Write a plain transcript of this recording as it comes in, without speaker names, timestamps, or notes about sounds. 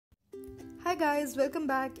Hi guys, welcome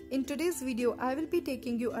back. In today's video, I will be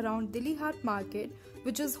taking you around Dilli Haat market,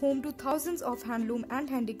 which is home to thousands of handloom and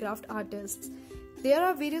handicraft artists. There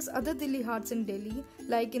are various other Dilli Haats in Delhi,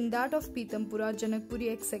 like in that of Pitampura,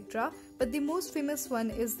 Janakpuri, etc. But the most famous one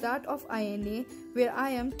is that of INA, where I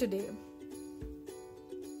am today.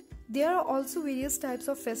 There are also various types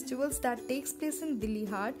of festivals that takes place in Dilli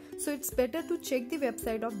Haat, so it's better to check the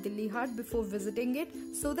website of Dilli Haat before visiting it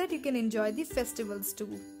so that you can enjoy the festivals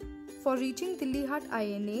too. For reaching Dilli Haat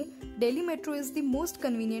INA, Delhi Metro is the most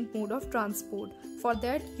convenient mode of transport. For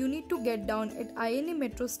that, you need to get down at INA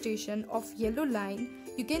Metro station of Yellow Line.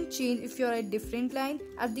 You can change if you are at different line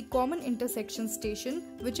at the common intersection station,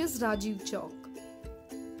 which is Rajiv Chowk.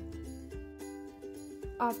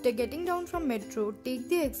 After getting down from Metro, take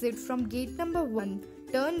the exit from gate number 1,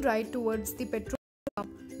 turn right towards the petrol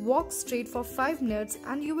pump, walk straight for 5 minutes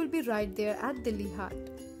and you will be right there at Dilli Haat.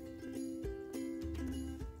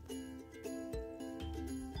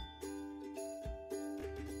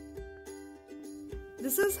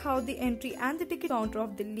 This is how the entry and the ticket counter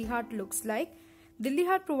of Dilli Haat looks like. Dilli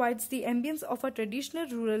Haat provides the ambience of a traditional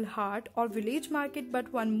rural haat or village market,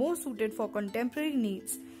 but one more suited for contemporary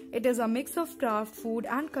needs. It is a mix of craft, food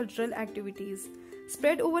and cultural activities.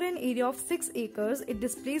 Spread over an area of 6 acres, it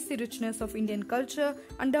displays the richness of Indian culture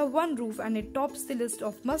under one roof and it tops the list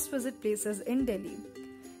of must-visit places in Delhi.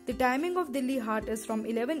 The timing of Dilli Haat is from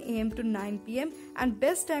 11 am to 9 pm and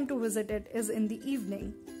best time to visit it is in the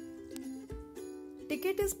evening.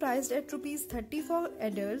 Ticket is priced at Rs 30 for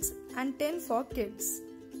adults and 10 for kids.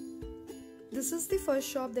 This is the first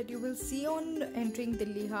shop that you will see on entering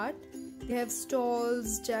Dilli Haat. They have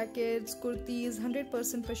stalls, jackets, kurtis, 100%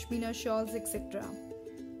 pashmina shawls, etc.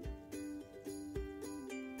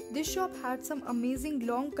 This shop had some amazing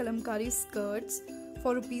long kalamkari skirts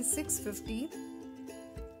for Rs 650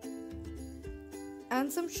 and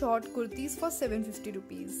some short kurtis for 750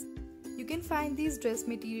 rupees. You can find these dress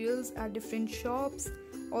materials at different shops.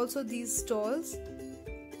 Also these stalls,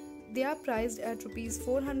 they are priced at Rs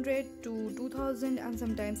 400 to 2000 and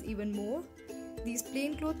sometimes even more. These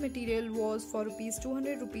plain cloth material was for Rs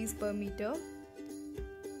 200 per meter.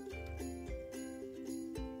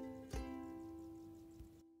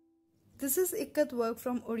 This is Ikkat work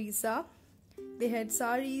from Orissa. They had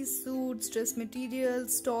saris, suits, dress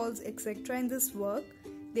materials, stalls, etc. in this work.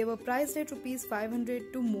 They were priced at Rs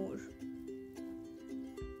 500 to more.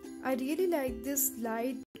 I really like this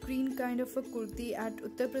light green kind of a kurti at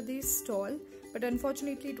Uttar Pradesh stall, but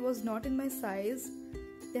unfortunately it was not in my size.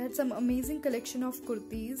 They had some amazing collection of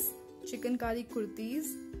kurtis, chikankari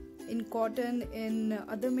kurtis, in cotton, in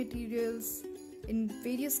other materials, in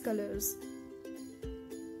various colors.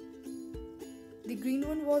 The green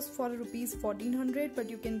one was for Rs 1400, but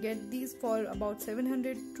you can get these for about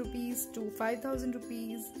 700 rupees to 5000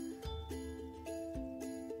 rupees.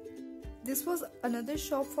 This was another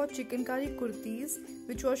shop for chikankari kurtis,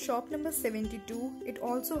 which was shop number 72. It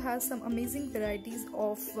also has some amazing varieties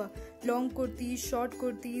of long kurtis, short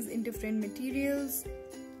kurtis in different materials.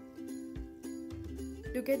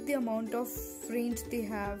 Look at the amount of range they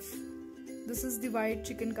have. This is the white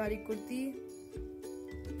chikankari kurti.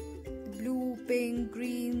 Blue, pink,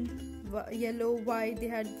 green, yellow, white. They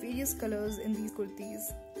had various colors in these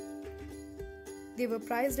kurtis. They were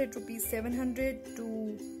priced at Rs 700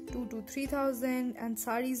 to 2 to 3000 and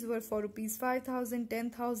saris were for Rs 5000,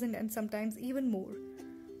 10,000 and sometimes even more.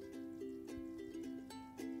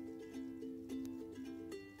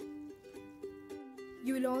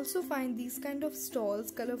 You will also find these kind of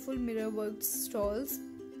stalls, colorful mirror worked stalls,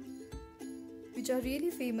 which are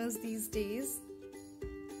really famous these days.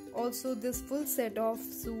 Also this full set of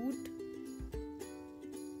suit.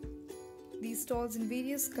 These stalls in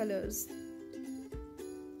various colors.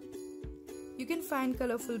 You can find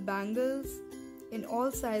colorful bangles in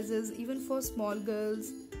all sizes, even for small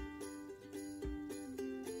girls.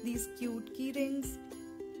 These cute key rings.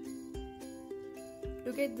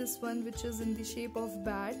 Look at this one, which is in the shape of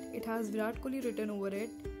bat. It has Virat Kohli written over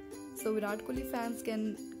it. So Virat Kohli fans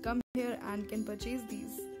can come here and can purchase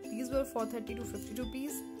these. These were for 30 to 50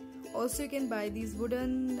 rupees. Also you can buy these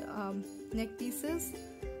wooden neck pieces.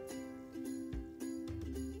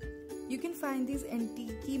 You can find these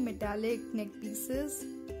antique metallic neck pieces,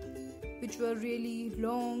 which were really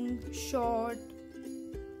long, short,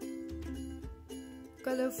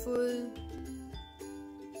 colorful,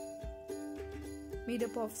 made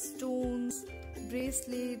up of stones,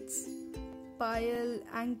 bracelets, pile,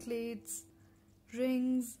 anklets,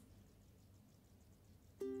 rings.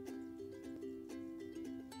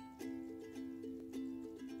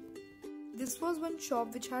 This was one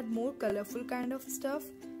shop which had more colorful kind of stuff.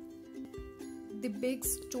 the big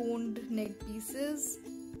stoned neck pieces,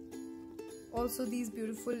 also these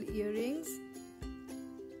beautiful earrings,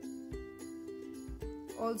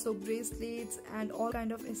 also bracelets and all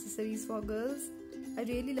kind of accessories for girls. I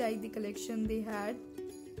really like the collection they had.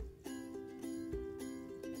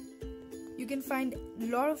 You can find a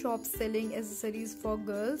lot of shops selling accessories for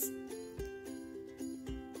girls.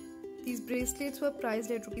 These bracelets were priced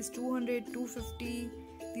at rupees 200, 250.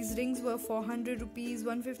 These rings were 400 rupees,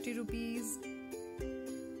 150 rupees.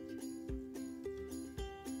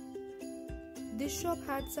 This shop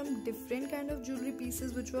had some different kind of jewelry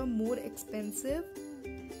pieces which were more expensive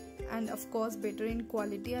and of course better in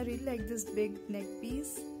quality. I really like this big neck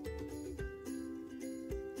piece.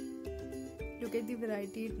 Look at the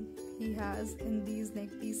variety he has in these neck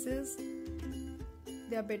pieces.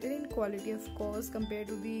 They are better in quality of course compared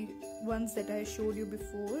to the ones that I showed you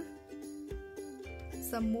before.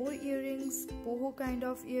 Some more earrings, boho kind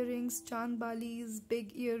of earrings, chand balis,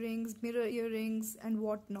 big earrings, mirror earrings and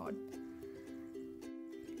whatnot.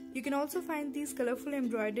 You can also find these colorful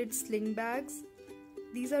embroidered sling bags.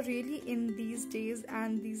 These are really in these days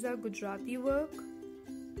and these are Gujarati work.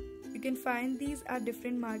 You can find these at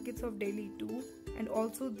different markets of Delhi too, and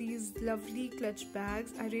also these lovely clutch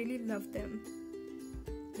bags. I really love them.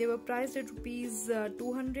 They were priced at rupees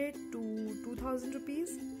 200 to 2000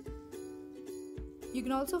 rupees. You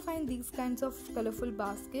can also find these kinds of colorful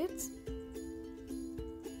baskets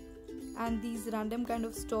and these random kind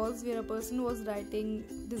of stalls where a person was writing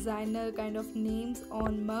designer kind of names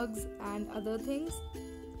on mugs and other things.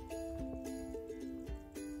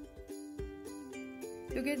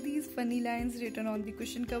 Look at these funny lines written on the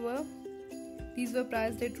cushion cover. These were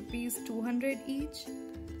priced at rupees 200 each.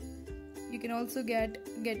 You can also get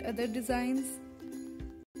other designs.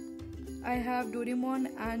 I have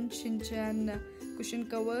Doraemon and Shinchan cushion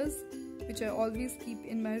covers which I always keep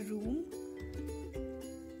in my room.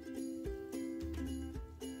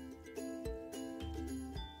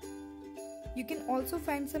 You can also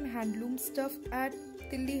find some handloom stuff at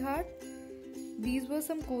Dilli Haat. These were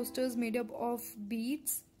some coasters made up of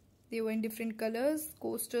beads. They were in different colors,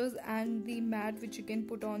 coasters and the mat which you can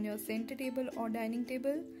put on your center table or dining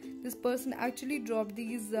table. This person actually dropped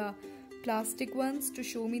these plastic ones to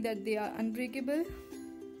show me that they are unbreakable.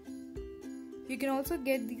 You can also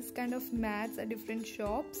get these kind of mats at different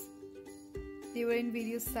shops. They were in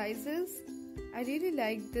various sizes. I really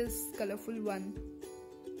like this colorful one.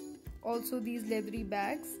 Also these leathery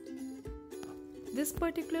bags. This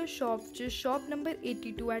particular shop, which is shop number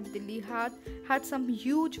 82 at Dilli Haat, had some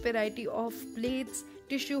huge variety of plates,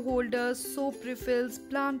 tissue holders, soap refills,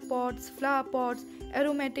 plant pots, flower pots,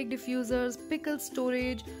 aromatic diffusers, pickle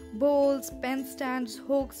storage, bowls, pen stands,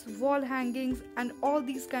 hooks, wall hangings and all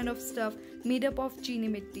these kind of stuff made up of chini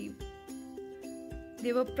mitti.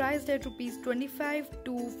 They were priced at rupees 25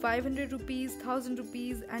 to 500 rupees, 1000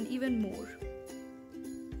 rupees and even more.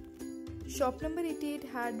 Shop number 88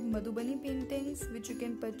 had Madhubani paintings which you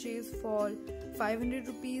can purchase for 500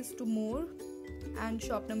 rupees to more, and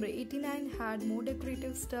shop number 89 had more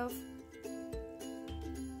decorative stuff.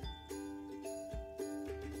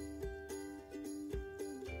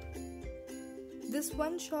 This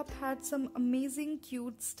one shop had some amazing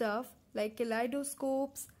cute stuff like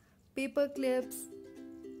kaleidoscopes, paper clips.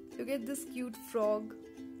 Look at this cute frog.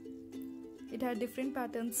 It had different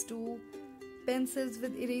patterns too. Pencils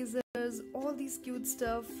with erasers, all these cute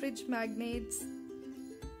stuff, fridge magnets,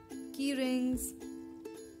 key rings,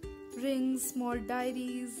 small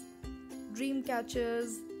diaries, dream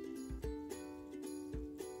catchers,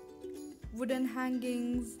 wooden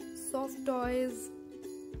hangings, soft toys,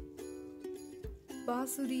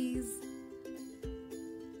 basuris,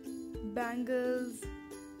 bangles.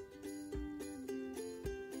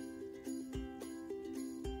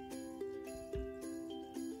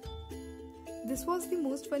 This was the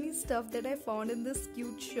most funny stuff that I found in this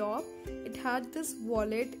cute shop. It had this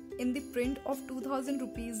wallet in the print of 2000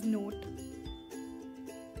 rupees note.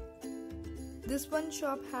 This one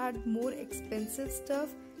shop had more expensive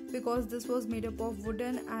stuff because this was made up of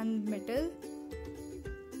wooden and metal.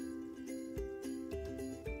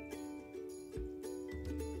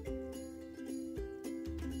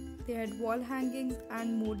 They had wall hangings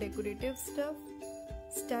and more decorative stuff,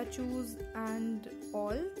 statues and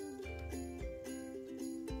all.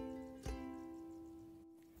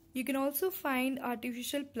 You can also find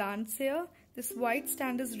artificial plants here. This white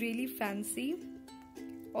stand is really fancy.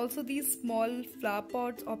 Also these small flower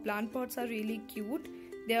pots or plant pots are really cute.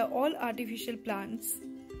 They are all artificial plants.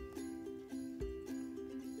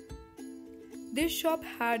 This shop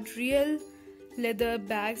had real leather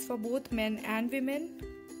bags for both men and women.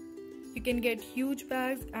 You can get huge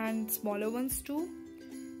bags and smaller ones too.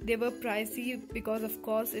 They were pricey because of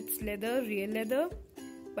course it's leather, real leather,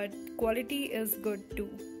 but quality is good too.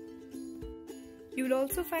 You will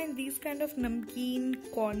also find these kind of namkeen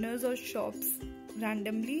corners or shops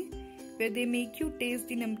randomly where they make you taste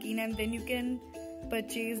the namkeen and then you can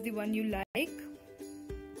purchase the one you like.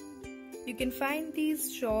 You can find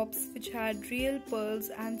these shops which had real pearls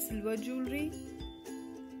and silver jewelry.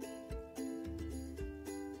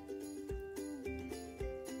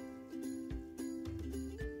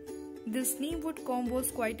 This neem wood comb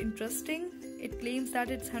was quite interesting. It claims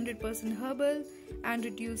that it's 100% herbal and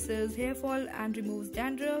reduces hair fall and removes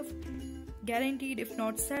dandruff. Guaranteed if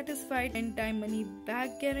not satisfied, 10-time money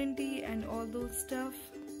back guarantee and all those stuff.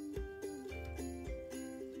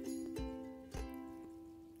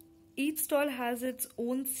 Each stall has its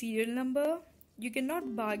own serial number. You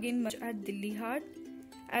cannot bargain much at Dilli Haat.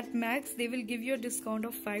 At max they will give you a discount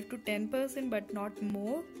of 5 to 10% but not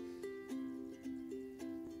more.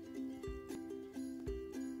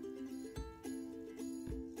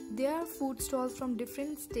 There are food stalls from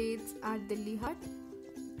different states at Dilli Haat.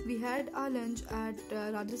 We had our lunch at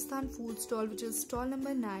Rajasthan food stall, which is stall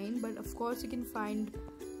number 9, but of course you can find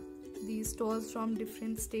these stalls from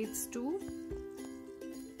different states too.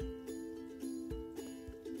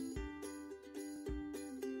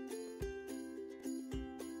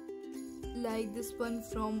 Like this one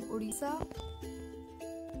from Odisha,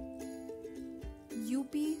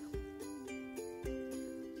 UP,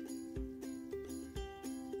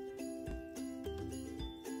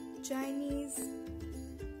 Chinese,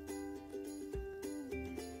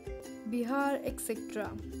 Bihar,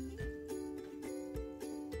 etc.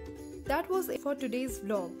 That was it for today's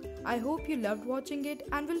vlog. I hope you loved watching it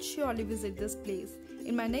and will surely visit this place.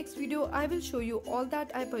 In my next video, I will show you all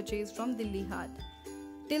that I purchased from Dilli Haat.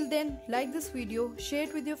 Till then, like this video, share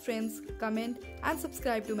it with your friends, comment and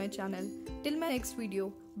subscribe to my channel. Till my next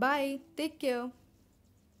video, bye, take care.